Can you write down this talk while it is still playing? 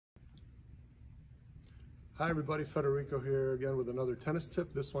Hi everybody, Federico here again with another tennis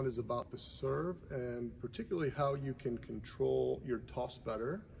tip. This one is about the serve and particularly how you can control your toss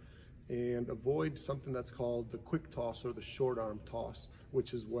better and avoid something that's called the quick toss or the short arm toss,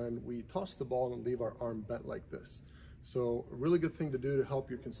 which is when we toss the ball and leave our arm bent like this. So a really good thing to do to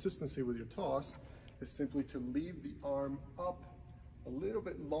help your consistency with your toss is simply to leave the arm up a little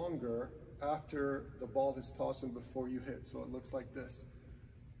bit longer after the ball is tossed and before you hit. So it looks like this.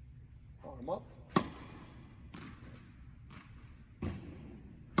 Arm up.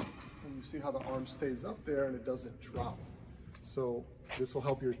 You see how the arm stays up there and it doesn't drop. So this will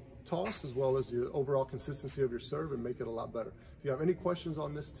help your toss as well as your overall consistency of your serve and make it a lot better. If you have any questions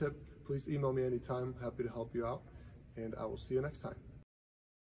on this tip, please email me anytime. Happy to help you out, and I will see you next time.